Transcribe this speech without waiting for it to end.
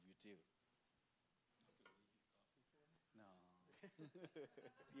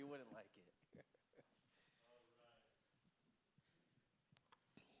You wouldn't like it.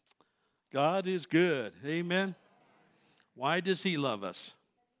 God is good. Amen. Why does he love us?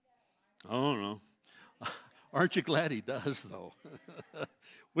 I don't know. Aren't you glad he does, though?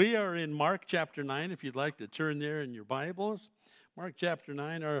 We are in Mark chapter 9, if you'd like to turn there in your Bibles. Mark chapter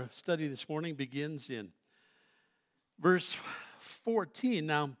 9, our study this morning begins in verse 14.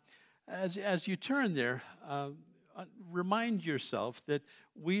 Now, as you turn there, remind yourself that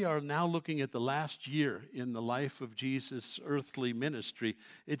we are now looking at the last year in the life of Jesus' earthly ministry.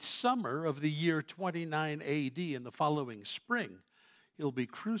 It's summer of the year 29 A.D. In the following spring, he'll be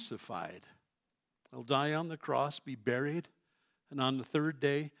crucified. He'll die on the cross, be buried, and on the third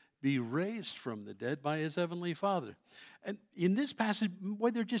day be raised from the dead by his heavenly Father. And in this passage,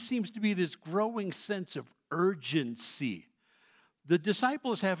 there just seems to be this growing sense of urgency. The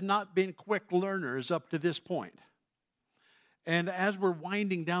disciples have not been quick learners up to this point. And as we're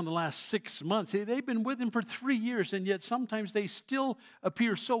winding down the last 6 months, they've been with him for 3 years, and yet sometimes they still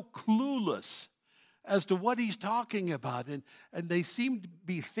appear so clueless as to what he's talking about. And they seem to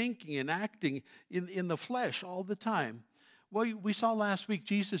be thinking and acting in the flesh all the time. Well, we saw last week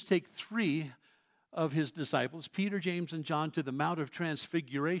Jesus take 3 of his disciples, Peter, James, and John, to the Mount of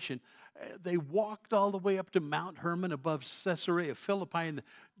Transfiguration. They walked all the way up to Mount Hermon above Caesarea Philippi, and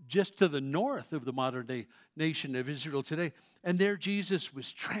just to the north of the modern-day nation of Israel today. And there Jesus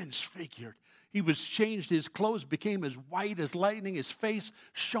was transfigured. He was changed. His clothes became as white as lightning. His face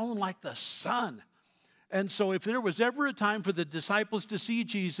shone like the sun. And so if there was ever a time for the disciples to see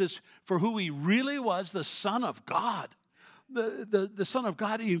Jesus for who he really was, the Son of God, the Son of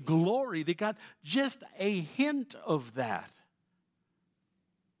God in glory, they got just a hint of that.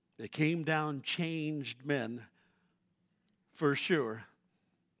 They came down changed men, for sure.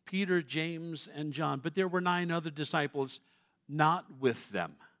 Peter, James, and John. But there were 9 other disciples not with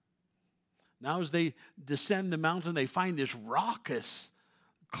them. Now as they descend the mountain, they find this raucous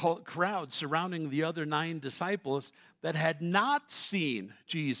crowd surrounding the other 9 disciples that had not seen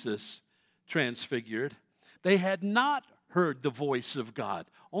Jesus transfigured. They had not heard the voice of God.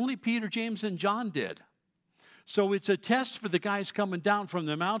 Only Peter, James, and John did. So it's a test for the guys coming down from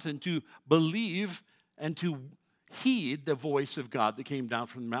the mountain to believe and to heed the voice of God that came down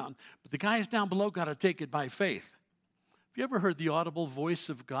from the mountain. But the guys down below got to take it by faith. Have you ever heard the audible voice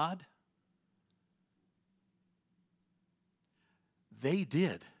of God? They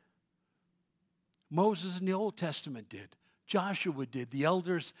did. Moses in the Old Testament did. Joshua did. The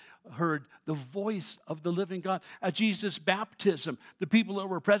elders heard the voice of the living God. At Jesus' baptism, the people that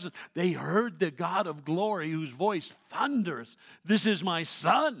were present, they heard the God of glory whose voice thunders. This is my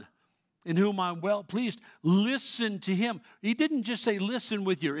son in whom I'm well pleased. Listen to him. He didn't just say listen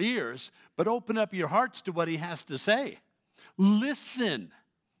with your ears, but open up your hearts to what he has to say. Listen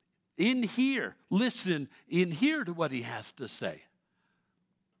in here. Listen in here to what he has to say.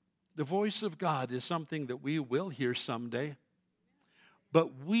 The voice of God is something that we will hear someday. But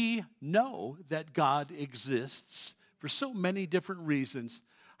we know that God exists for so many different reasons.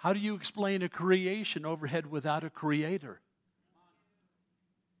 How do you explain a creation overhead without a creator?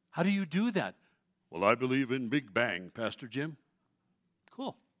 How do you do that? Well, I believe in Big Bang, Pastor Jim.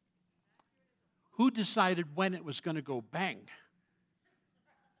 Cool. Who decided when it was going to go bang?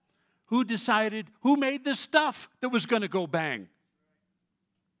 Who made the stuff that was going to go bang?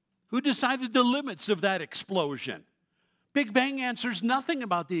 Who decided the limits of that explosion? Big Bang answers nothing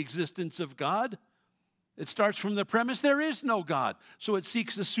about the existence of God. It starts from the premise there is no God. So it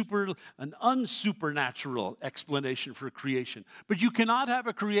seeks an unsupernatural explanation for creation. But you cannot have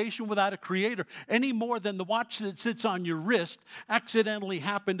a creation without a creator any more than the watch that sits on your wrist accidentally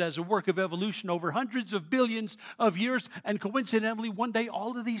happened as a work of evolution over hundreds of billions of years. And coincidentally, one day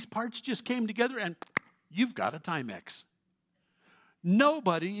all of these parts just came together and you've got a Timex.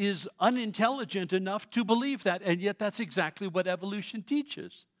 Nobody is unintelligent enough to believe that, and yet that's exactly what evolution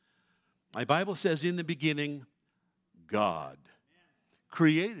teaches. My Bible says, in the beginning, God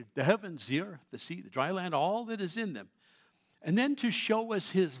created the heavens, the earth, the sea, the dry land, all that is in them. And then to show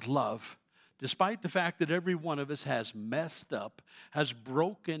us his love, despite the fact that every one of us has messed up, has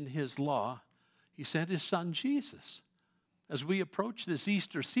broken his law, he sent his son Jesus. As we approach this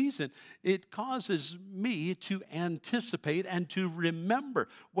Easter season, it causes me to anticipate and to remember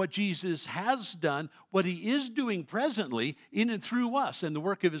what Jesus has done, what he is doing presently in and through us and the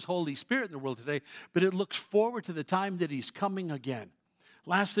work of his Holy Spirit in the world today. But it looks forward to the time that he's coming again.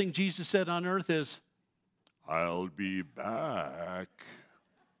 Last thing Jesus said on earth is, I'll be back.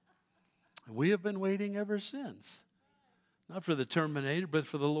 And we have been waiting ever since. Not for the Terminator, but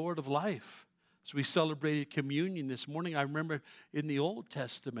for the Lord of life As we celebrated communion this morning, I remember in the Old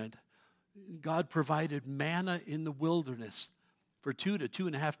Testament, God provided manna in the wilderness for 2 to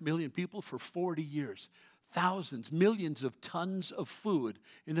 2.5 million people for 40 years. Thousands, millions of tons of food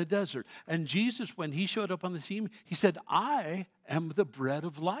in the desert. And Jesus, when he showed up on the scene, he said, I am the bread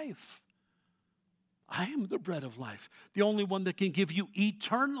of life. I am the bread of life, the only one that can give you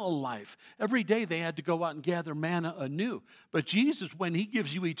eternal life. Every day they had to go out and gather manna anew. But Jesus, when he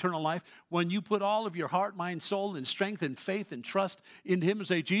gives you eternal life, when you put all of your heart, mind, soul, and strength and faith and trust in him and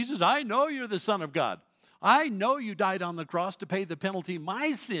say, Jesus, I know you're the Son of God. I know you died on the cross to pay the penalty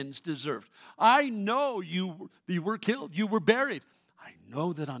my sins deserved. I know you were killed, you were buried. I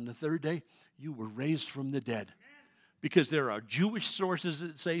know that on the third day you were raised from the dead. Because there are Jewish sources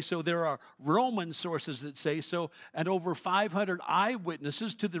that say so, there are Roman sources that say so, and over 500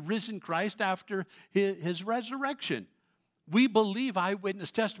 eyewitnesses to the risen Christ after his resurrection. We believe eyewitness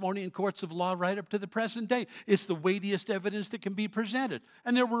testimony in courts of law right up to the present day. It's the weightiest evidence that can be presented.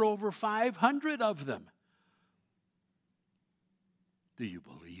 And there were over 500 of them. Do you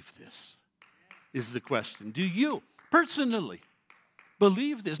believe this? Is the question. Do you personally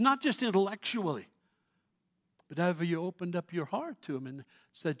believe this? Not just intellectually. But have you opened up your heart to him and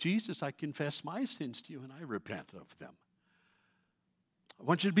said, Jesus, I confess my sins to you and I repent of them. I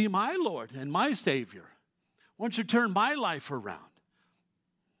want you to be my Lord and my Savior. I want you to turn my life around,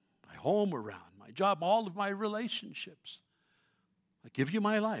 my home around, my job, all of my relationships. I give you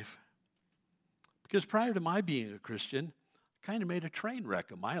my life. Because prior to my being a Christian, I kind of made a train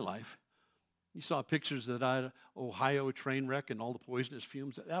wreck of my life. You saw pictures of that Ohio train wreck and all the poisonous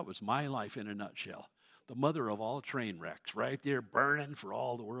fumes. That was my life in a nutshell. The mother of all train wrecks, right there burning for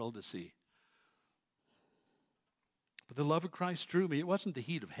all the world to see. But the love of Christ drew me. It wasn't the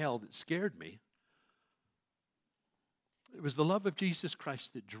heat of hell that scared me. It was the love of Jesus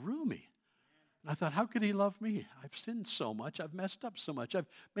Christ that drew me. And I thought, how could he love me? I've sinned so much. I've messed up so much. I've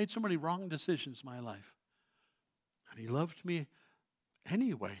made so many wrong decisions in my life. And he loved me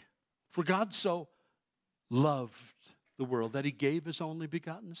anyway. For God so loved the world that he gave his only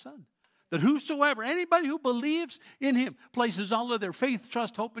begotten Son. That whosoever, anybody who believes in him, places all of their faith,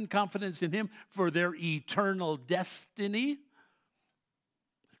 trust, hope, and confidence in him for their eternal destiny,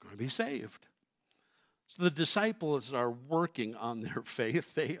 they're going to be saved. So the disciples are working on their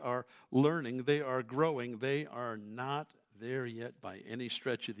faith. They are learning. They are growing. They are not there yet by any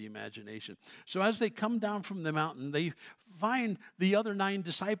stretch of the imagination. So as they come down from the mountain, they find the other 9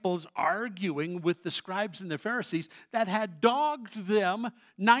 disciples arguing with the scribes and the Pharisees that had dogged them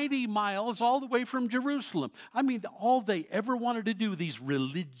 90 miles all the way from Jerusalem. I mean, all they ever wanted to do, these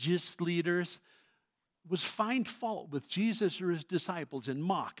religious leaders, was find fault with Jesus or his disciples and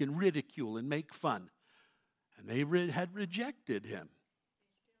mock and ridicule and make fun. And they had rejected him.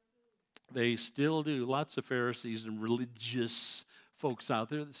 They still do. Lots of Pharisees and religious folks out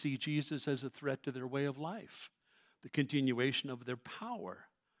there that see Jesus as a threat to their way of life, the continuation of their power.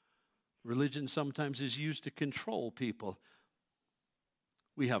 Religion sometimes is used to control people.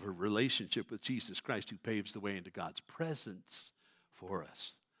 We have a relationship with Jesus Christ who paves the way into God's presence for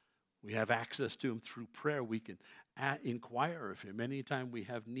us. We have access to him through prayer. We can inquire of him anytime we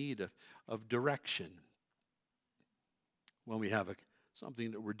have need of direction. When we have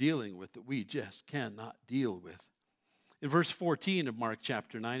something that we're dealing with that we just cannot deal with. In verse 14 of Mark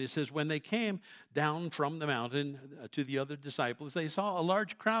chapter 9, it says, when they came down from the mountain to the other disciples, they saw a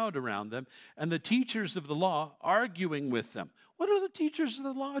large crowd around them and the teachers of the law arguing with them. What are the teachers of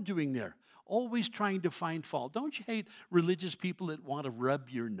the law doing there? Always trying to find fault. Don't you hate religious people that want to rub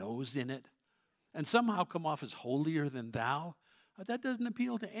your nose in it and somehow come off as holier than thou? That doesn't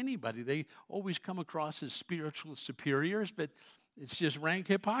appeal to anybody. They always come across as spiritual superiors, but it's just rank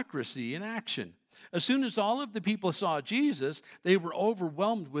hypocrisy in action. As soon as all of the people saw Jesus, they were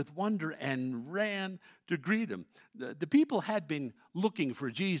overwhelmed with wonder and ran to greet him. The people had been looking for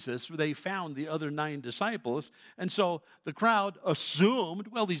Jesus. They found the other 9 disciples. And so the crowd assumed,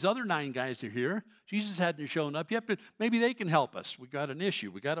 well, these other 9 guys are here. Jesus hadn't shown up yet, but maybe they can help us. We got an issue.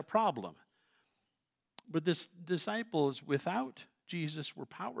 We got a problem. But the disciples without Jesus were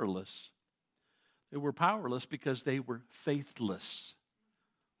powerless. They were powerless because they were faithless.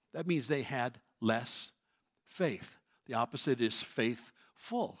 That means they had less faith. The opposite is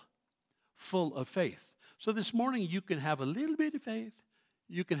faithful, full of faith. So this morning you can have a little bit of faith.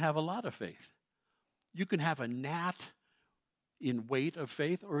 You can have a lot of faith. You can have a gnat in weight of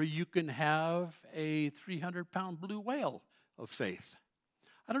faith, or you can have a 300-pound blue whale of faith.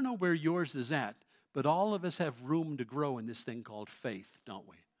 I don't know where yours is at, but all of us have room to grow in this thing called faith, don't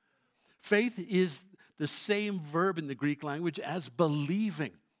we? Faith is the same verb in the Greek language as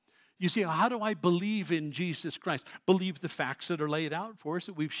believing. You see, how do I believe in Jesus Christ? Believe the facts that are laid out for us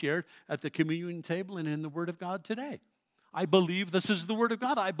that we've shared at the communion table and in the Word of God today. I believe this is the Word of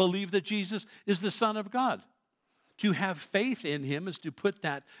God. I believe that Jesus is the Son of God. To have faith in Him is to put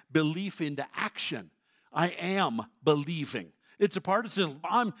that belief into action. I am believing. It's a part of it.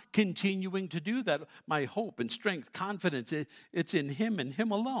 I'm continuing to do that. My hope and strength, confidence, it's in Him and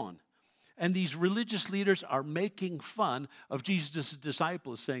Him alone. And these religious leaders are making fun of Jesus'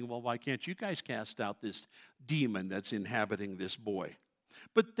 disciples, saying, well, why can't you guys cast out this demon that's inhabiting this boy?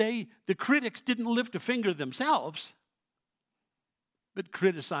 But the critics didn't lift a finger themselves, but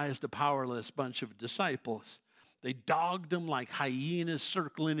criticized a powerless bunch of disciples. They dogged them like hyenas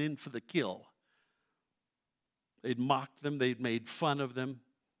circling in for the kill. They'd mocked them. They'd made fun of them.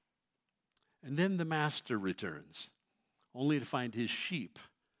 And then the master returns, only to find his sheep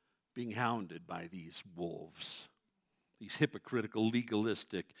being hounded by these wolves, these hypocritical,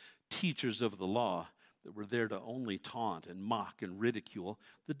 legalistic teachers of the law that were there to only taunt and mock and ridicule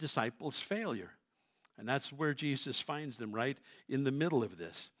the disciples' failure. And that's where Jesus finds them, right in the middle of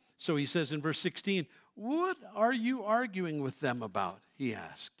this. So he says in verse 16, what are you arguing with them about? He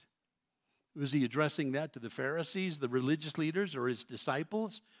asked. Was he addressing that to the Pharisees, the religious leaders, or his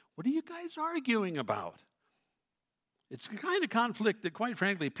disciples? What are you guys arguing about? It's the kind of conflict that, quite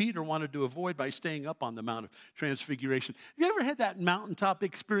frankly, Peter wanted to avoid by staying up on the Mount of Transfiguration. Have you ever had that mountaintop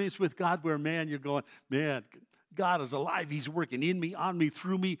experience with God where, man, you're going, man, God is alive. He's working in me, on me,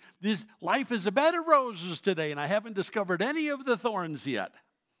 through me. This life is a bed of roses today, and I haven't discovered any of the thorns yet.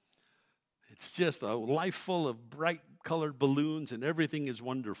 It's just a life full of bright-colored balloons, and everything is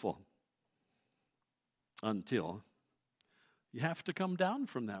wonderful. Until you have to come down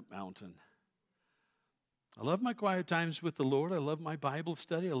from that mountain. I love my quiet times with the Lord. I love my Bible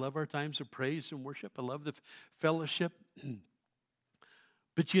study. I love our times of praise and worship. I love the fellowship.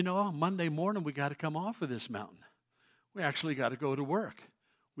 But you know, Monday morning we got to come off of this mountain. We actually got to go to work.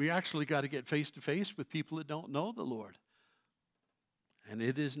 We actually got to get face to face with people that don't know the Lord. And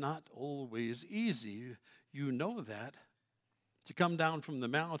it is not always easy. You know that. To come down from the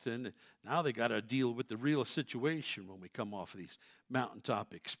mountain, now they got to deal with the real situation when we come off of these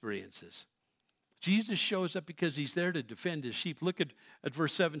mountaintop experiences. Jesus shows up because he's there to defend his sheep. Look at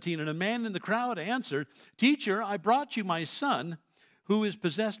verse 17. And a man in the crowd answered, Teacher, I brought you my son, who is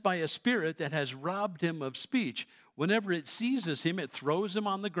possessed by a spirit that has robbed him of speech. Whenever it seizes him, it throws him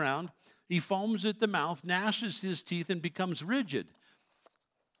on the ground. He foams at the mouth, gnashes his teeth, and becomes rigid.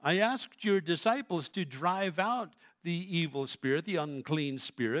 I asked your disciples to drive out the evil spirit, the unclean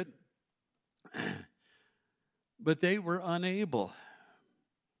spirit, but they were unable.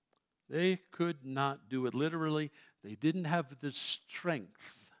 They could not do it. Literally, they didn't have the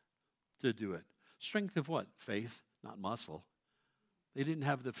strength to do it. Strength of what? Faith, not muscle. They didn't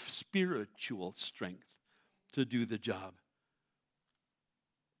have the spiritual strength to do the job.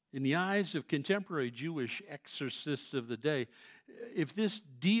 In the eyes of contemporary Jewish exorcists of the day, if this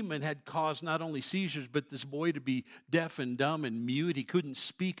demon had caused not only seizures, but this boy to be deaf and dumb and mute, he couldn't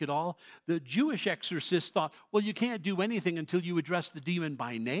speak at all, the Jewish exorcists thought, well, you can't do anything until you address the demon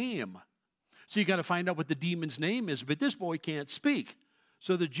by name. So you got to find out what the demon's name is, but this boy can't speak.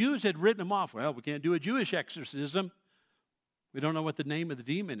 So the Jews had written him off. Well, we can't do a Jewish exorcism. We don't know what the name of the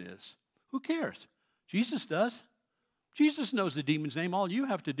demon is. Who cares? Jesus does. Jesus knows the demon's name. All you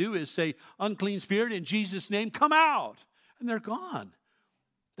have to do is say, unclean spirit, in Jesus' name, come out. And they're gone.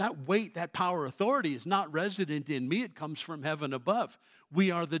 That weight, that power, authority is not resident in me. It comes from heaven above.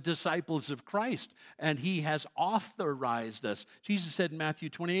 We are the disciples of Christ, and he has authorized us. Jesus said in Matthew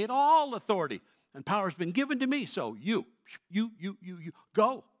 28, all authority and power has been given to me. So you,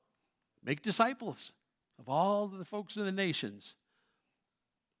 go. Make disciples of all the folks in the nations.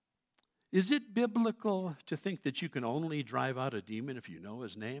 Is it biblical to think that you can only drive out a demon if you know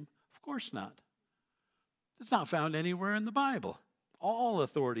his name? Of course not. It's not found anywhere in the Bible. All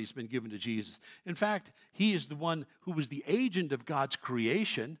authority has been given to Jesus. In fact, he is the one who was the agent of God's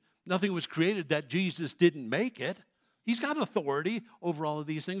creation. Nothing was created that Jesus didn't make it. He's got authority over all of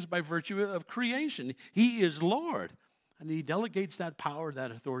these things by virtue of creation. He is Lord. And he delegates that power,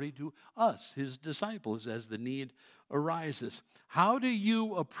 that authority to us, his disciples, as the need arises. How do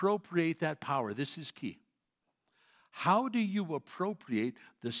you appropriate that power? This is key. How do you appropriate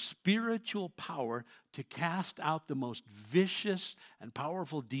the spiritual power to cast out the most vicious and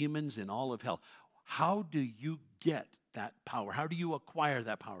powerful demons in all of hell? How do you get that power? How do you acquire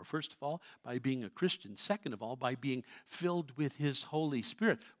that power? First of all, by being a Christian. Second of all, by being filled with his Holy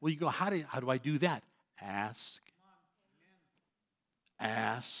Spirit. Well, you go, how do I do that? Ask.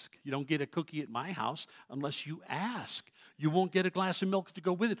 Ask. You don't get a cookie at my house unless you ask. You won't get a glass of milk to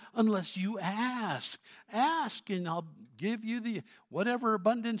go with it unless you ask. Ask, and I'll give you the whatever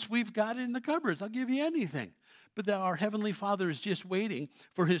abundance we've got in the cupboards. I'll give you anything. But our Heavenly Father is just waiting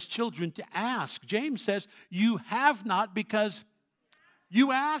for His children to ask. James says, you have not because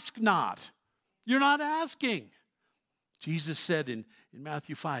you ask not. You're not asking. Jesus said in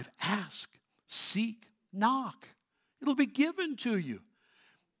Matthew 5, ask, seek, knock. It'll be given to you.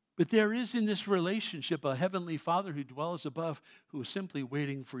 But there is in this relationship a Heavenly Father who dwells above, who is simply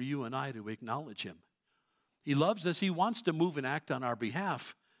waiting for you and I to acknowledge Him. He loves us. He wants to move and act on our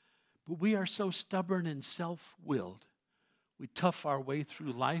behalf. But we are so stubborn and self-willed. We tough our way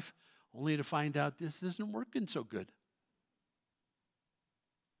through life only to find out this isn't working so good.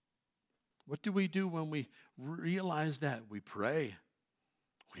 What do we do when we realize that? We pray.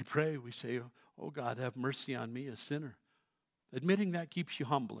 We pray. We say, oh God, have mercy on me, a sinner. Admitting that keeps you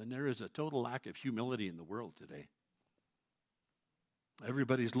humble, and there is a total lack of humility in the world today.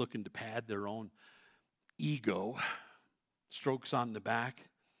 Everybody's looking to pad their own ego, strokes on the back.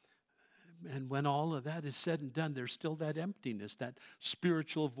 And when all of that is said and done, there's still that emptiness, that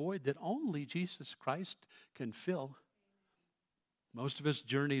spiritual void that only Jesus Christ can fill. Most of us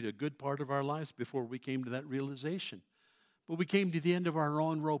journeyed a good part of our lives before we came to that realization. But we came to the end of our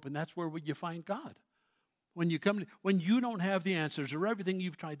own rope, and that's where you find God. When you don't have the answers or everything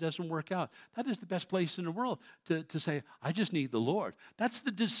you've tried doesn't work out, that is the best place in the world to say, I just need the Lord. That's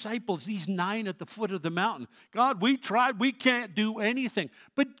the disciples, these 9 at the foot of the mountain. God, we tried, we can't do anything.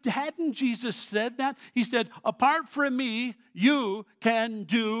 But hadn't Jesus said that? He said, apart from me, you can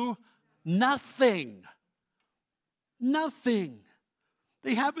do nothing. Nothing.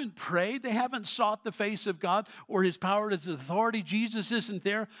 They haven't prayed. They haven't sought the face of God or His power and His authority. Jesus isn't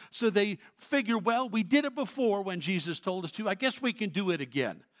there. So they figure, well, we did it before when Jesus told us to. I guess we can do it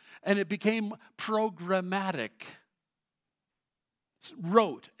again. And it became programmatic.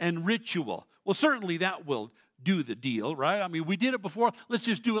 Rote and ritual. Well, certainly that will do the deal, right? I mean, we did it before. Let's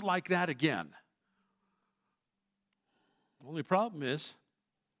just do it like that again. The only problem is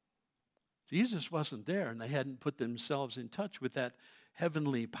Jesus wasn't there, and they hadn't put themselves in touch with that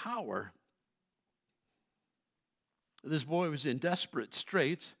heavenly power. This boy was in desperate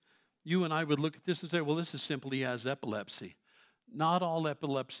straits. You and I would look at this and say, well, this is simply he has epilepsy. Not all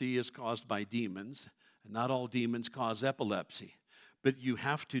epilepsy is caused by demons, and not all demons cause epilepsy. But you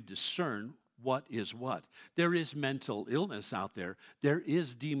have to discern what is what. There is mental illness out there. There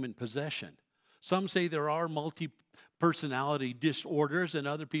is demon possession. Some say there are multi-personality disorders, and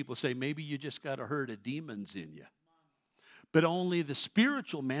other people say maybe you just got a herd of demons in you. But only the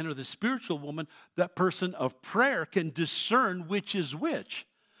spiritual man or the spiritual woman, that person of prayer, can discern which is which.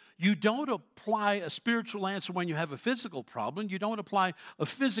 You don't apply a spiritual answer when you have a physical problem. You don't apply a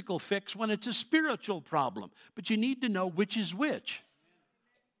physical fix when it's a spiritual problem. But you need to know which is which.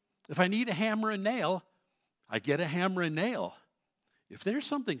 If I need a hammer and nail, I get a hammer and nail. If there's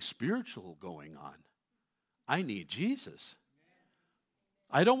something spiritual going on, I need Jesus.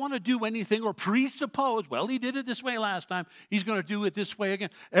 I don't want to do anything or presuppose, well, he did it this way last time. He's going to do it this way again.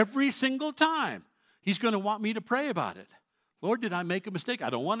 Every single time, he's going to want me to pray about it. Lord, did I make a mistake? I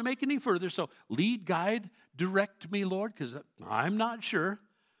don't want to make any further. So lead, guide, direct me, Lord, because I'm not sure.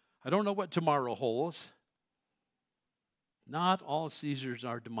 I don't know what tomorrow holds. Not all seizures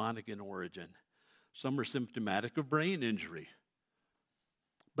are demonic in origin. Some are symptomatic of brain injury.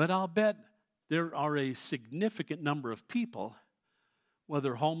 But I'll bet there are a significant number of people,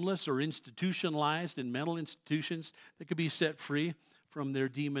 whether homeless or institutionalized in mental institutions, that could be set free from their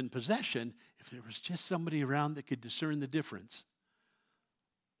demon possession if there was just somebody around that could discern the difference.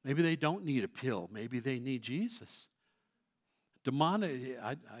 Maybe they don't need a pill. Maybe they need Jesus. Demonic,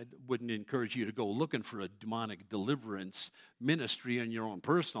 I wouldn't encourage you to go looking for a demonic deliverance ministry in your own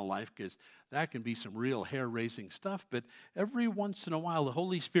personal life, because that can be some real hair-raising stuff. But every once in a while, the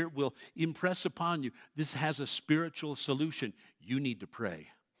Holy Spirit will impress upon you, this has a spiritual solution. You need to pray.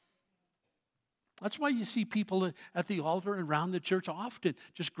 That's why you see people at the altar and around the church often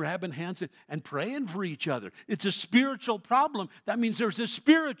just grabbing hands and praying for each other. It's a spiritual problem. That means there's a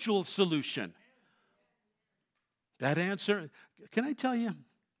spiritual solution. That answer, can I tell you,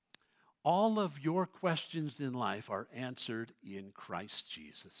 all of your questions in life are answered in Christ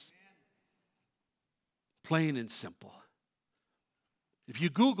Jesus. Plain and simple. If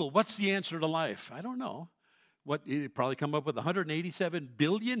you Google, what's the answer to life? I don't know. It'd probably come up with 187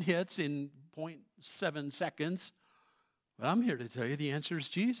 billion hits in 0.7 seconds. But I'm here to tell you the answer is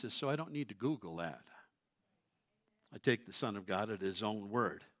Jesus, so I don't need to Google that. I take the Son of God at His own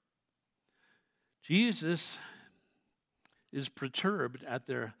word. Jesus is perturbed at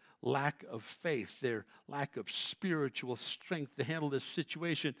their lack of faith, their lack of spiritual strength to handle this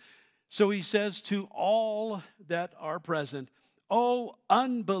situation. So he says to all that are present, "Oh,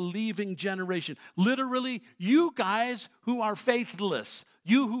 unbelieving generation." Literally, you guys who are faithless,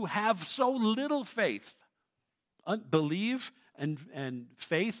 you who have so little faith. Believe and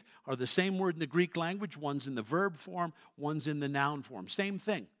faith are the same word in the Greek language. One's in the verb form, one's in the noun form. Same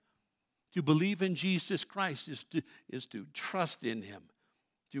thing. To believe in Jesus Christ is to trust in him.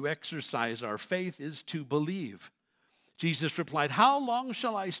 To exercise our faith is to believe. Jesus replied, "How long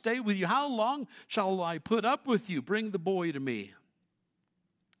shall I stay with you? How long shall I put up with you? Bring the boy to me."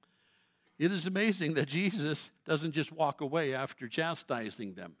 It is amazing that Jesus doesn't just walk away after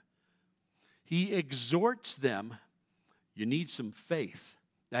chastising them. He exhorts them, you need some faith.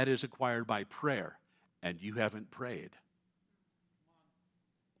 That is acquired by prayer, and you haven't prayed.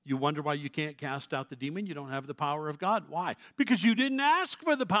 You wonder why you can't cast out the demon? You don't have the power of God. Why? Because you didn't ask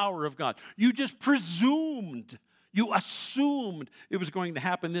for the power of God. You just presumed. You assumed it was going to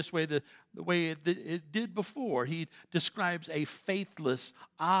happen this way, the way it did before. He describes a faithless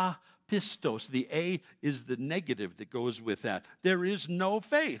pistos. The A is the negative that goes with that. There is no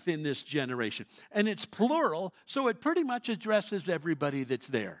faith in this generation. And it's plural, so it pretty much addresses everybody that's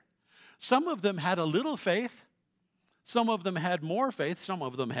there. Some of them had a little faith. Some of them had more faith. Some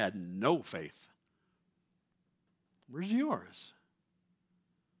of them had no faith. Where's yours?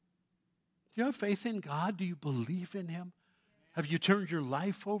 Do you have faith in God? Do you believe in him? Have you turned your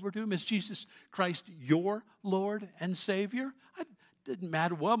life over to him? Is Jesus Christ your Lord and Savior? It didn't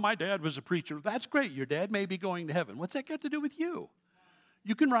matter. Well, my dad was a preacher. That's great. Your dad may be going to heaven. What's that got to do with you?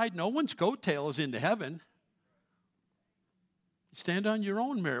 You can ride no one's coattails into heaven. Stand on your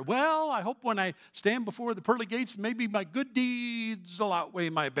own merit. Well, I hope when I stand before the pearly gates, maybe my good deeds will outweigh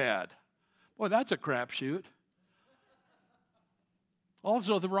my bad. Boy, that's a crapshoot.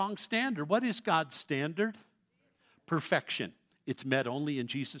 Also, the wrong standard. What is God's standard? Perfection. It's met only in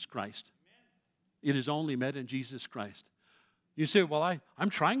Jesus Christ. It is only met in Jesus Christ. You say, well, I'm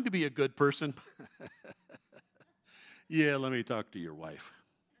trying to be a good person. Yeah, let me talk to your wife.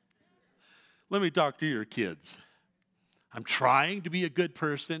 Let me talk to your kids. I'm trying to be a good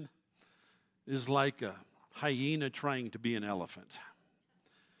person is like a hyena trying to be an elephant.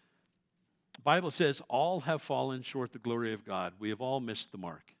 The Bible says all have fallen short of the glory of God. We have all missed the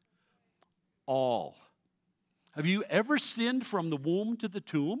mark. All. Have you ever sinned from the womb to the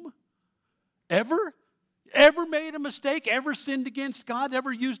tomb? Ever? Ever made a mistake? Ever sinned against God?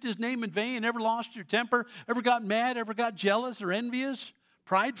 Ever used his name in vain? Ever lost your temper? Ever got mad? Ever got jealous or envious?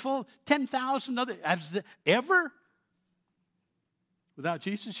 Prideful? 10,000 other. Ever? Without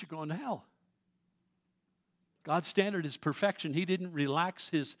Jesus, you're going to hell. God's standard is perfection. He didn't relax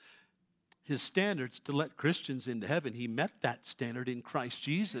his standards to let Christians into heaven. He met that standard in Christ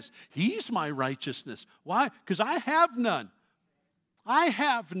Jesus. He's my righteousness. Why? Because I have none. I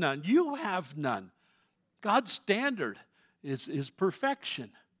have none. You have none. God's standard is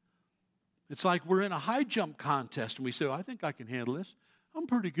perfection. It's like we're in a high jump contest and we say, I think I can handle this. I'm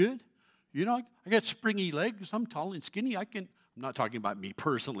pretty good. You know, I got springy legs. I'm tall and skinny. I'm not talking about me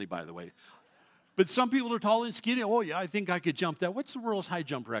personally, by the way. But some people are tall and skinny. Oh, yeah, I think I could jump that. What's the world's high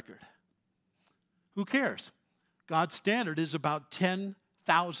jump record? Who cares? God's standard is about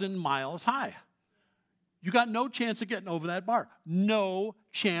 10,000 miles high. You got no chance of getting over that bar. No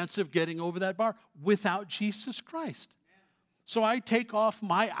chance of getting over that bar without Jesus Christ. So I take off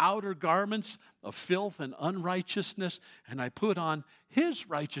my outer garments of filth and unrighteousness, and I put on his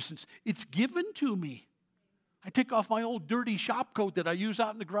righteousness. It's given to me. I take off my old dirty shop coat that I use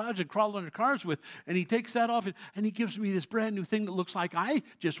out in the garage and crawl under cars with, and he takes that off, and he gives me this brand new thing that looks like I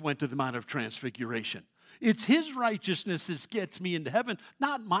just went to the Mount of Transfiguration. It's his righteousness that gets me into heaven,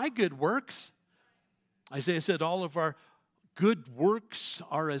 not my good works. Isaiah said, all of our good works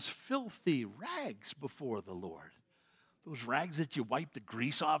are as filthy rags before the Lord. Those rags that you wipe the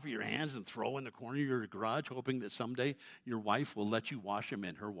grease off of your hands and throw in the corner of your garage, hoping that someday your wife will let you wash them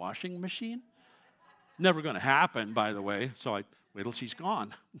in her washing machine. Never going to happen, by the way, so I wait till she's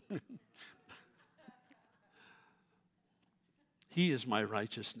gone. He is my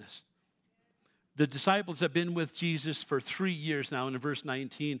righteousness. The disciples have been with Jesus for 3 years now, and in verse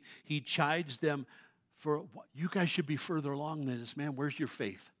 19, he chides them for, you guys should be further along than this, man. Where's your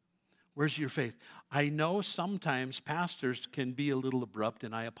faith? Where's your faith? I know sometimes pastors can be a little abrupt,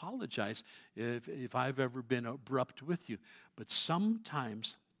 and I apologize if I've ever been abrupt with you, but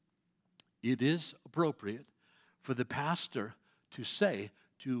sometimes it is appropriate for the pastor to say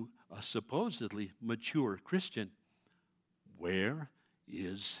to a supposedly mature Christian, where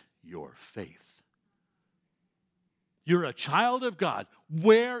is your faith? You're a child of God.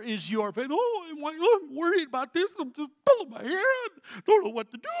 Where is your faith? Oh, I'm worried about this. I'm just pulling my hair out. Don't know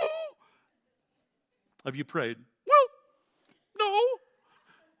what to do. Have you prayed? Well, no.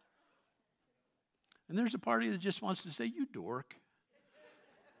 And there's a party that just wants to say, you dork.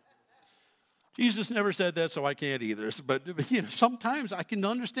 Jesus never said that, so I can't either. But sometimes I can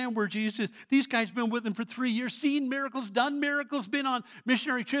understand where Jesus, these guys have been with him for 3 years, seen miracles, done miracles, been on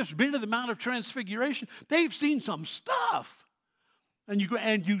missionary trips, been to the Mount of Transfiguration. They've seen some stuff. And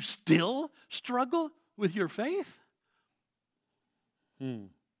you still struggle with your faith?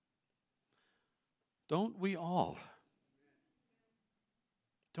 Don't we all?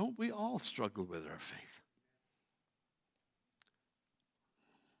 Don't we all struggle with our faith?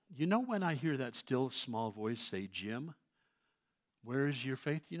 You know when I hear that still small voice say, Jim, where is your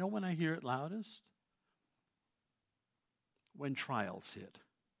faith? You know when I hear it loudest? When trials hit.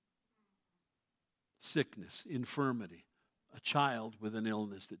 Sickness, infirmity, a child with an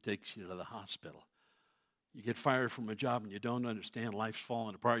illness that takes you to the hospital. You get fired from a job and you don't understand. Life's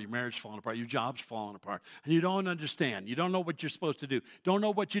falling apart. Your marriage is falling apart. Your job's falling apart. And you don't understand. You don't know what you're supposed to do. Don't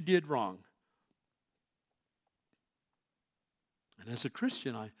know what you did wrong. And as a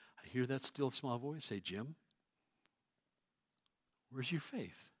Christian, I hear that still small voice say, Jim, where's your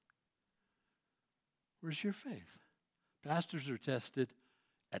faith? Where's your faith? Pastors are tested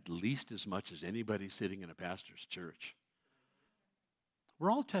at least as much as anybody sitting in a pastor's church.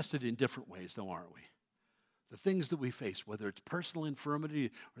 We're all tested in different ways, though, aren't we? The things that we face, whether it's personal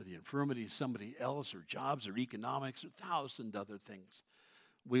infirmity or the infirmity of somebody else or jobs or economics or 1,000 other things.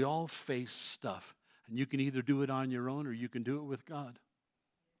 We all face stuff. And you can either do it on your own or you can do it with God.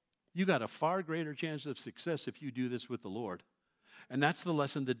 You got a far greater chance of success if you do this with the Lord. And that's the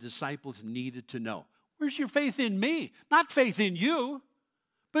lesson the disciples needed to know. Where's your faith in me? Not faith in you,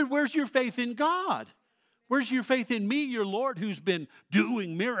 but where's your faith in God? Where's your faith in me, your Lord, who's been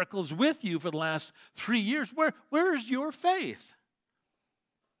doing miracles with you for the last 3 years? Where is your faith?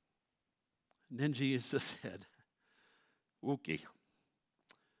 And then Jesus said, okay,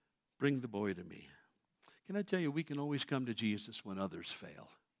 bring the boy to me. Can I tell you, we can always come to Jesus when others fail.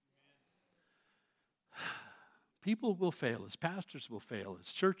 People will fail us. Pastors will fail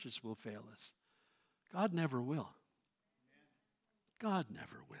us. Churches will fail us. God never will. God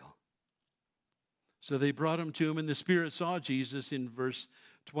never will. So they brought him to him, and the Spirit saw Jesus in verse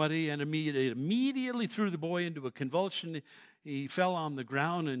 20, and immediately threw the boy into a convulsion. He fell on the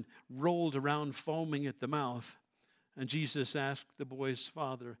ground and rolled around, foaming at the mouth. And Jesus asked the boy's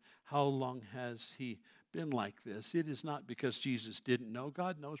father, how long has he been like this? It is not because Jesus didn't know.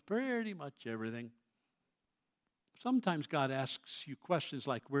 God knows pretty much everything. Sometimes God asks you questions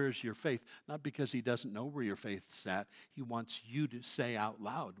like, where is your faith? Not because he doesn't know where your faith's at. He wants you to say out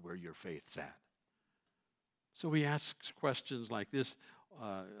loud where your faith's at. So he asks questions like this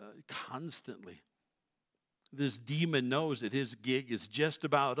constantly. This demon knows that his gig is just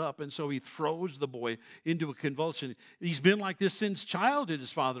about up, and so he throws the boy into a convulsion. He's been like this since childhood,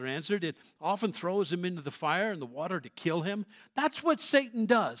 his father answered. It often throws him into the fire and the water to kill him. That's what Satan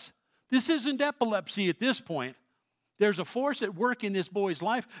does. This isn't epilepsy at this point. There's a force at work in this boy's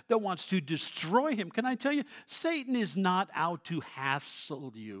life that wants to destroy him. Can I tell you, Satan is not out to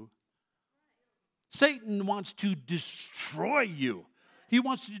hassle you. Satan wants to destroy you. He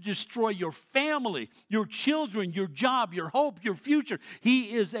wants to destroy your family, your children, your job, your hope, your future.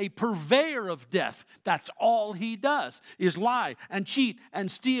 He is a purveyor of death. That's all he does, is lie and cheat and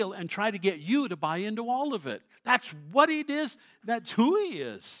steal and try to get you to buy into all of it. That's what he is. That's who he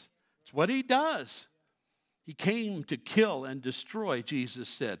is. It's what he does. He came to kill and destroy, Jesus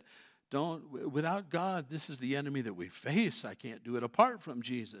said. Without God, this is the enemy that we face. I can't do it apart from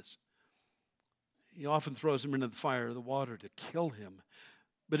Jesus. He often throws him into the fire or the water to kill him.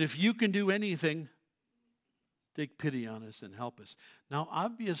 But if you can do anything, take pity on us and help us. Now,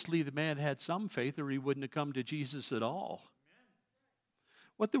 obviously, the man had some faith or he wouldn't have come to Jesus at all.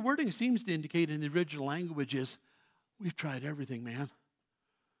 What the wording seems to indicate in the original language is, we've tried everything, man.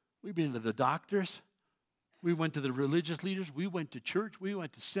 We've been to the doctors. We went to the religious leaders. We went to church. We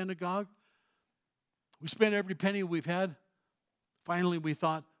went to synagogue. We spent every penny we've had. Finally, we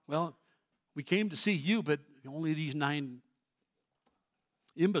thought, well, we came to see you, but only these 9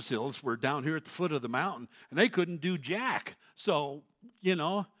 imbeciles were down here at the foot of the mountain, and they couldn't do jack. So,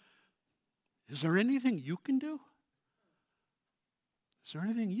 is there anything you can do? Is there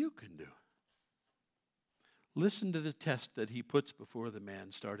anything you can do? Listen to the test that he puts before the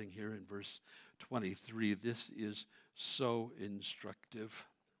man, starting here in verse 23. This is so instructive.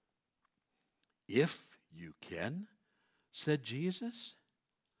 If you can, said Jesus.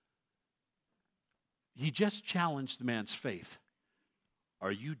 he just challenged the man's faith.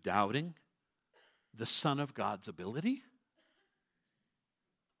 Are you doubting the Son of God's ability?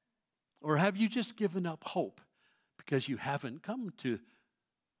 Or have you just given up hope because you haven't come to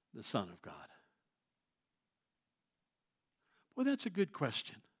the Son of God? Well, that's a good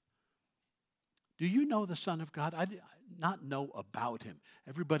question. Do you know the Son of God? I not know about him.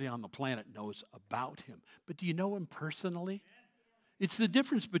 Everybody on the planet knows about him. But do you know him personally? It's the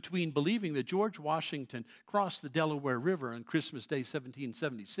difference between believing that George Washington crossed the Delaware River on Christmas Day,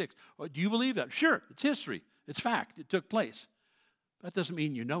 1776. Do you believe that? Sure, it's history. It's fact. It took place. That doesn't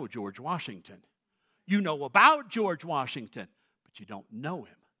mean you know George Washington. You know about George Washington, but you don't know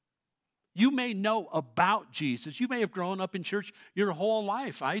him. You may know about Jesus. You may have grown up in church your whole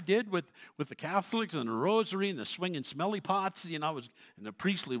life. I did with the Catholics and the rosary and the swinging smelly pots. I was in the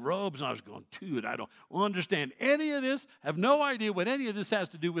priestly robes, and I was going, dude, I don't understand any of this. I have no idea what any of this has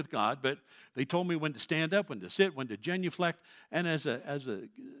to do with God. But they told me when to stand up, when to sit, when to genuflect. And as a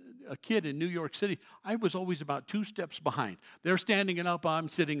kid in New York City, I was always about 2 steps behind. They're standing up, I'm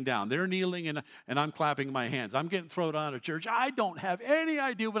sitting down. They're kneeling, and I'm clapping my hands. I'm getting thrown out of church. I don't have any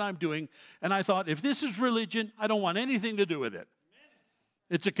idea what I'm doing. And I thought, if this is religion, I don't want anything to do with it.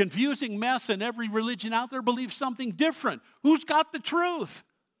 It's a confusing mess, and every religion out there believes something different. Who's got the truth?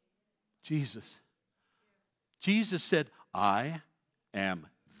 Jesus. Jesus said, I am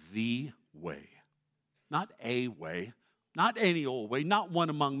the way. Not a way. Not any old way, not one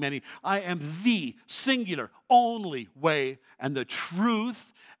among many. I am the singular, only way and the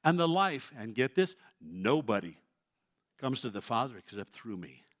truth and the life. And get this, nobody comes to the Father except through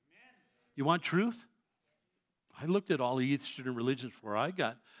me. You want truth? I looked at all the Eastern religions before I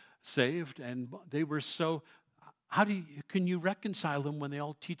got saved, and they were so, can you reconcile them when they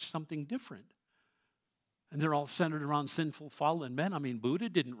all teach something different? And they're all centered around sinful, fallen men. I mean, Buddha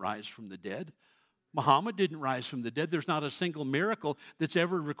didn't rise from the dead. Muhammad didn't rise from the dead. There's not a single miracle that's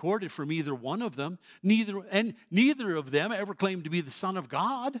ever recorded from either one of them. Neither of them ever claimed to be the Son of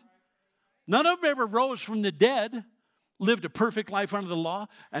God. None of them ever rose from the dead, lived a perfect life under the law,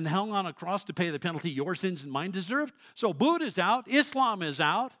 and hung on a cross to pay the penalty your sins and mine deserved. So Buddha's out. Islam is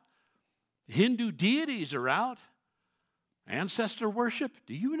out. Hindu deities are out. Ancestor worship.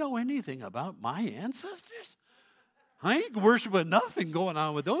 Do you know anything about my ancestors? I ain't worshiping nothing going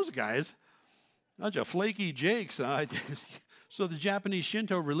on with those guys. Bunch of flaky jakes. So the Japanese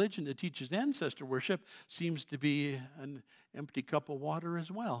Shinto religion that teaches ancestor worship seems to be an empty cup of water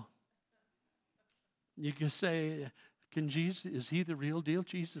as well. You can say, is he the real deal?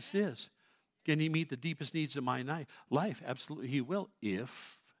 Jesus is. Can he meet the deepest needs of my life? Absolutely he will,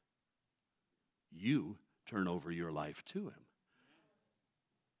 if you turn over your life to him.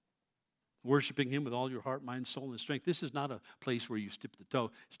 Worshiping him with all your heart, mind, soul, and strength. This is not a place where you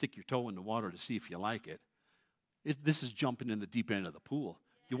stick your toe in the water to see if you like it. This is jumping in the deep end of the pool.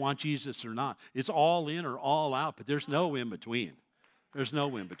 You want Jesus or not. It's all in or all out, but there's no in between. There's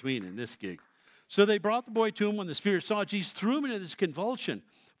no in between in this gig. So they brought the boy to him. When the Spirit saw Jesus, threw him into this convulsion,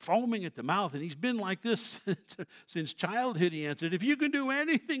 foaming at the mouth. And he's been like this since childhood, he answered. If you can do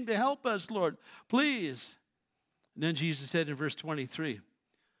anything to help us, Lord, please. And then Jesus said in verse 23,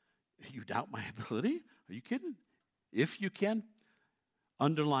 you doubt my ability? Are you kidding? If you can,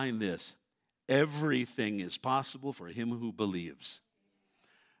 underline this. Everything is possible for him who believes.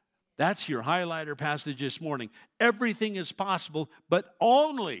 That's your highlighter passage this morning. Everything is possible, but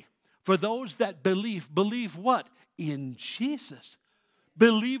only for those that believe. Believe what? In Jesus.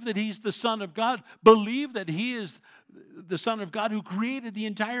 Believe that he's the Son of God. Believe that he is the Son of God who created the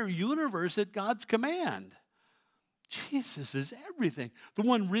entire universe at God's command. Jesus is everything. The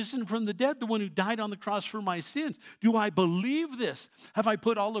one risen from the dead, the one who died on the cross for my sins. Do I believe this? Have I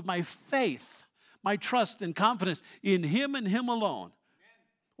put all of my faith, my trust and confidence in him and him alone?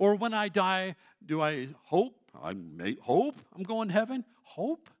 Or when I die, do I hope? I may hope I'm going to heaven.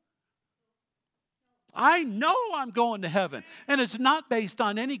 Hope? I know I'm going to heaven. And it's not based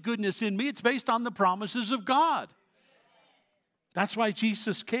on any goodness in me. It's based on the promises of God. That's why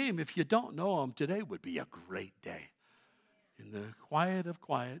Jesus came. If you don't know him, today would be a great day. In the quiet of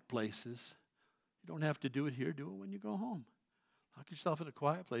quiet places. You don't have to do it here. Do it when you go home. Lock yourself in a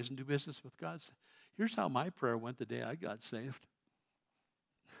quiet place and do business with God. Here's how my prayer went the day I got saved.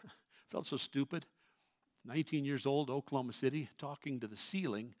 Felt so stupid. 19 years old, Oklahoma City, talking to the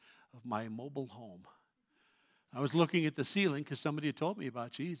ceiling of my mobile home. I was looking at the ceiling because somebody had told me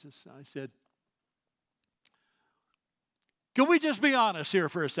about Jesus. I said, can we just be honest here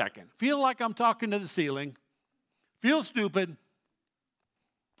for a second? Feel like I'm talking to the ceiling. Feel stupid.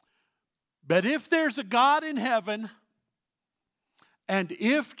 But if there's a God in heaven, and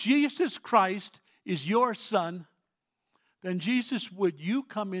if Jesus Christ is your son, then Jesus, would you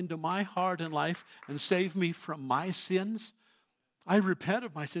come into my heart and life and save me from my sins? I repent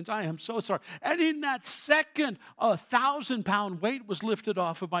of my sins. I am so sorry. And in that second, 1,000-pound weight was lifted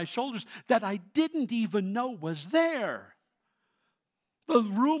off of my shoulders that I didn't even know was there. The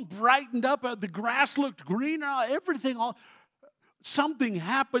room brightened up. The grass looked greener. Everything, something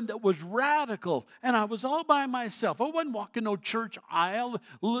happened that was radical. And I was all by myself. I wasn't walking no church aisle,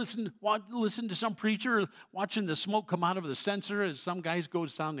 listen to some preacher watching the smoke come out of the censer as some guys go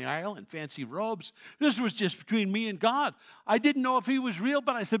down the aisle in fancy robes. This was just between me and God. I didn't know if he was real,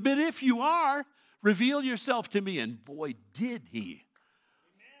 but I said, but if you are, reveal yourself to me. And boy, did he. Amen.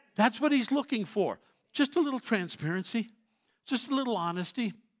 That's what he's looking for. Just a little transparency. Just a little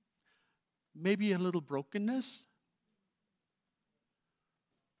honesty, maybe a little brokenness,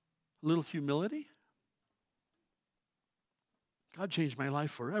 a little humility. God changed my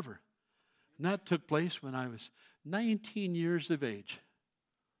life forever. And that took place when I was 19 years of age.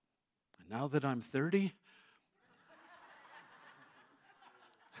 And now that I'm 30,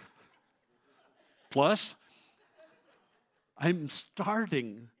 plus, I'm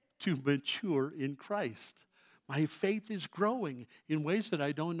starting to mature in Christ. My faith is growing in ways that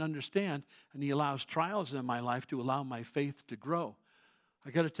I don't understand, and he allows trials in my life to allow my faith to grow. I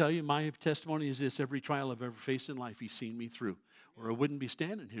got to tell you, my testimony is this: every trial I've ever faced in life, he's seen me through, or I wouldn't be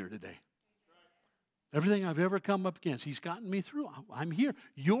standing here today. Everything I've ever come up against, he's gotten me through. I'm here.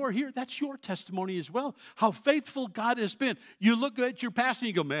 You're here. That's your testimony as well. How faithful God has been. You look at your past and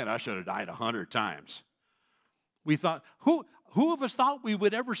you go, man, I should have died 100 times. We thought, who of us thought we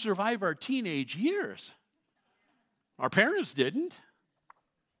would ever survive our teenage years? Our parents didn't.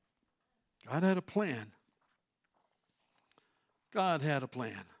 God had a plan. God had a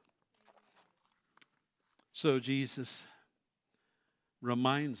plan. So Jesus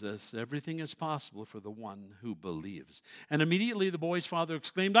reminds us everything is possible for the one who believes. And immediately the boy's father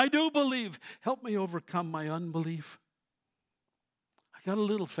exclaimed, I do believe. Help me overcome my unbelief. I got a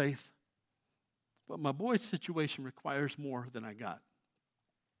little faith, but my boy's situation requires more than I got.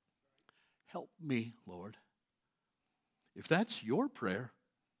 Help me, Lord. If that's your prayer,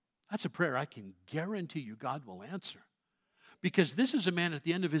 that's a prayer I can guarantee you God will answer. Because this is a man at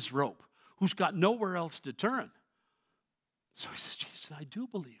the end of his rope who's got nowhere else to turn. So he says, Jesus, I do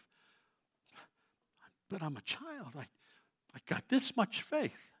believe. But I'm a child. I got this much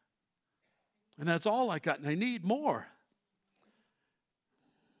faith. And that's all I got, and I need more.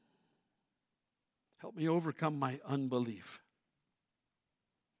 Help me overcome my unbelief.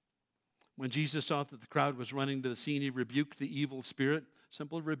 When Jesus saw that the crowd was running to the scene, he rebuked the evil spirit.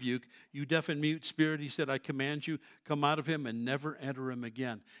 Simple rebuke. You deaf and mute spirit, he said, I command you, come out of him and never enter him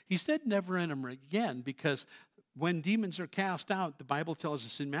again. He said never enter him again because when demons are cast out, the Bible tells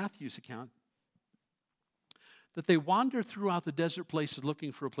us in Matthew's account that they wander throughout the desert places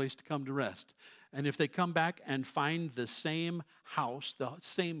looking for a place to come to rest. And if they come back and find the same house, the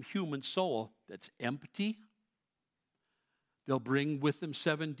same human soul that's empty, they'll bring with them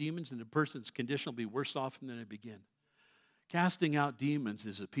 7 demons, and the person's condition will be worse off than they begin. Casting out demons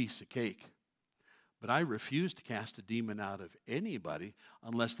is a piece of cake. But I refuse to cast a demon out of anybody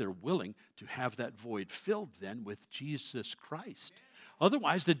unless they're willing to have that void filled then with Jesus Christ.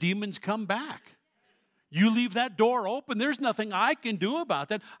 Otherwise, the demons come back. You leave that door open, there's nothing I can do about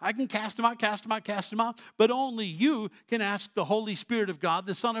that. I can cast them out, cast them out, cast them out. But only you can ask the Holy Spirit of God,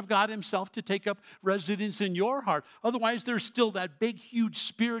 the Son of God himself, to take up residence in your heart. Otherwise, there's still that big, huge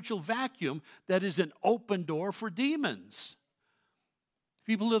spiritual vacuum that is an open door for demons.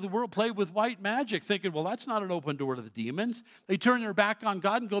 People of the world play with white magic, thinking, well, that's not an open door to the demons. They turn their back on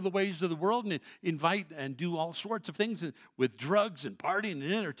God and go the ways of the world and invite and do all sorts of things with drugs and partying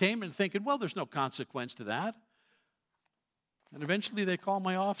and entertainment, thinking, well, there's no consequence to that. And eventually they call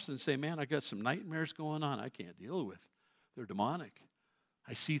my office and say, man, I got some nightmares going on I can't deal with. They're demonic.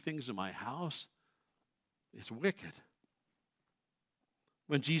 I see things in my house. It's wicked.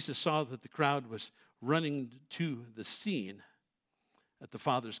 When Jesus saw that the crowd was running to the scene, at the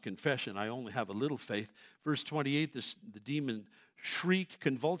father's confession, I only have a little faith. Verse 28, the demon shrieked,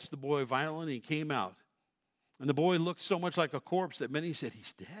 convulsed the boy violently, and came out. And the boy looked so much like a corpse that many said,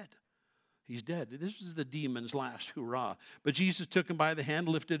 he's dead. He's dead. This is the demon's last hurrah. But Jesus took him by the hand,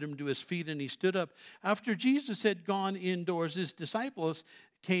 lifted him to his feet, and he stood up. After Jesus had gone indoors, his disciples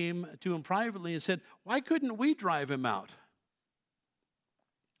came to him privately and said, why couldn't we drive him out?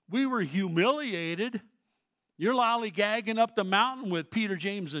 We were humiliated. You're lollygagging up the mountain with Peter,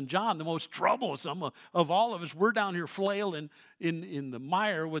 James, and John, the most troublesome of all of us. We're down here flailing in the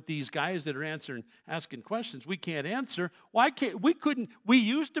mire with these guys that are asking questions we can't answer. Why can't we? We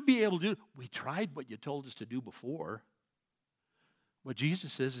used to be able to do. We tried what you told us to do before. What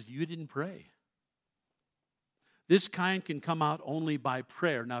Jesus says is you didn't pray. This kind can come out only by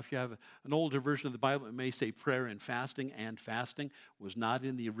prayer. Now, if you have an older version of the Bible, it may say prayer and fasting was not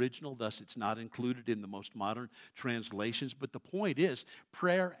in the original, thus it's not included in the most modern translations. But the point is,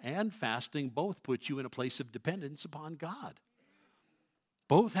 prayer and fasting both put you in a place of dependence upon God.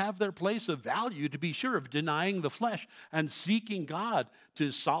 Both have their place of value, to be sure, of denying the flesh and seeking God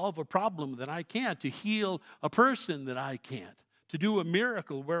to solve a problem that I can't, to heal a person that I can't, to do a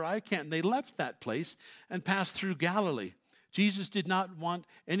miracle where I can't. And they left that place and passed through Galilee. Jesus did not want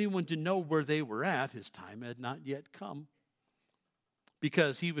anyone to know where they were at. His time had not yet come,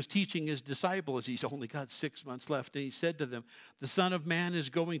 because he was teaching his disciples. He's only got 6 months left. And he said to them, the Son of Man is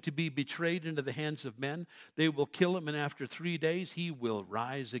going to be betrayed into the hands of men. They will kill him, and after 3 days he will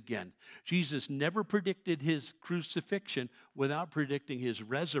rise again. Jesus never predicted his crucifixion without predicting his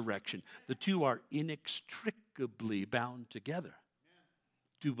resurrection. The two are inextricably bound together.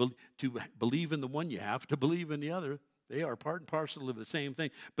 To believe in the one, you have to believe in the other. They are part and parcel of the same thing.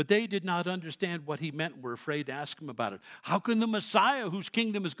 But they did not understand what he meant and were afraid to ask him about it. How can the Messiah, whose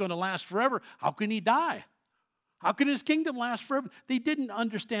kingdom is going to last forever, how can he die? How can his kingdom last forever? They didn't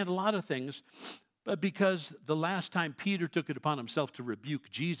understand a lot of things. But because the last time Peter took it upon himself to rebuke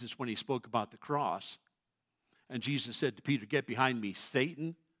Jesus when he spoke about the cross, and Jesus said to Peter, get behind me,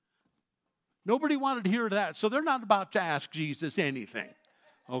 Satan. Nobody wanted to hear that. So they're not about to ask Jesus anything.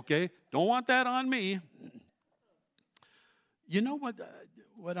 Okay? Don't want that on me. You know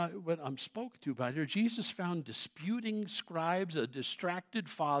what I'm spoke to about here? Jesus found disputing scribes, a distracted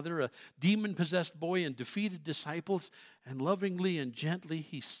father, a demon-possessed boy, and defeated disciples. And lovingly and gently,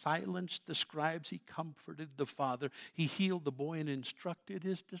 he silenced the scribes. He comforted the father. He healed the boy and instructed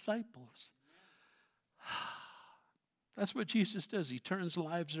his disciples. That's what Jesus does. He turns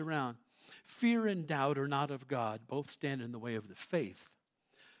lives around. Fear and doubt are not of God. Both stand in the way of the faith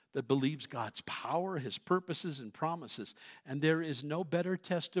that believes God's power, his purposes, and promises. And there is no better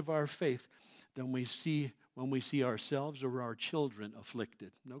test of our faith than when we see ourselves or our children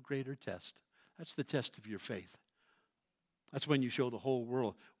afflicted. No greater test. That's the test of your faith. That's when you show the whole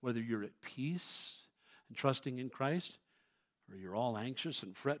world whether you're at peace and trusting in Christ, or you're all anxious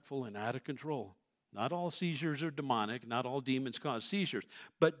and fretful and out of control. Not all seizures are demonic. Not all demons cause seizures.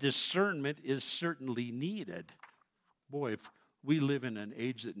 But discernment is certainly needed. Boy, if we live in an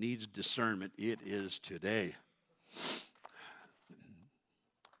age that needs discernment, it is today.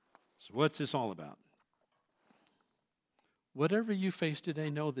 So what's this all about? Whatever you face today,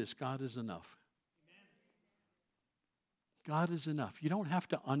 know this: God is enough. God is enough. You don't have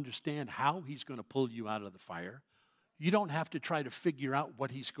to understand how he's going to pull you out of the fire. You don't have to try to figure out what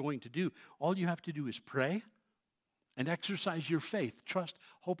he's going to do. All you have to do is pray and exercise your faith. Trust,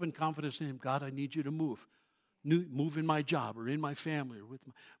 hope, and confidence in him. God, I need you to move. Move in my job or in my family or with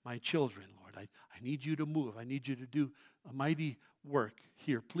my children, Lord. I need you to move. I need you to do a mighty work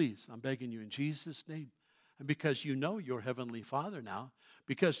here, please. I'm begging you in Jesus' name. And because you know your heavenly Father now,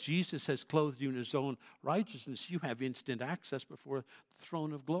 because Jesus has clothed you in his own righteousness, you have instant access before the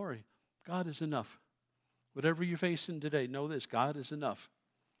throne of glory. God is enough. Whatever you're facing today, know this: God is enough.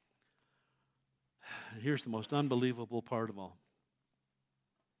 Here's the most unbelievable part of all.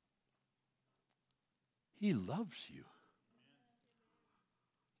 He loves you.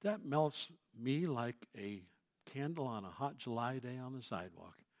 That melts me like a candle on a hot July day on the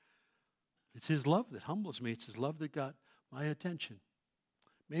sidewalk. It's his love that humbles me. It's his love that got my attention.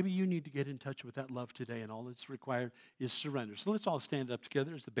 Maybe you need to get in touch with that love today, and all that's required is surrender. So let's all stand up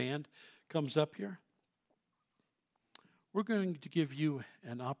together as the band comes up here. We're going to give you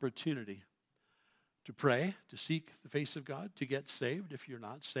an opportunity to pray, to seek the face of God, to get saved if you're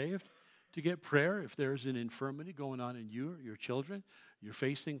not saved, to get prayer if there's an infirmity going on in you or your children. You're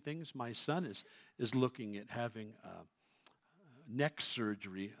facing things. My son is looking at having neck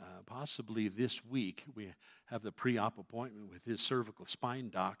surgery possibly this week. We have the pre-op appointment with his cervical spine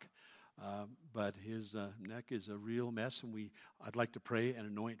doc, but his neck is a real mess, and I'd like to pray and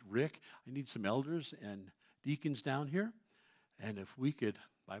anoint Rick. I need some elders and deacons down here, and if we could,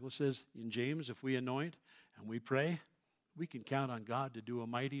 Bible says in James, if we anoint and we pray, we can count on God to do a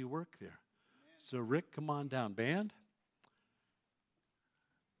mighty work there. So Rick, come on down. Band?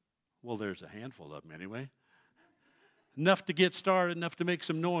 Well, there's a handful of them anyway. Enough to get started, enough to make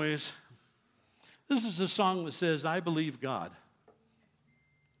some noise. This is a song that says, I believe God.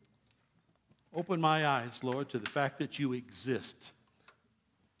 Open my eyes, Lord, to the fact that you exist.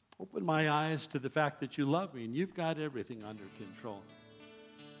 Open my eyes to the fact that you love me and you've got everything under control.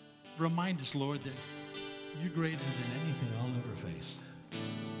 Remind us, Lord, that you're greater than anything I'll ever face.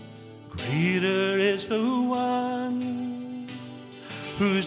 Greater is the one who's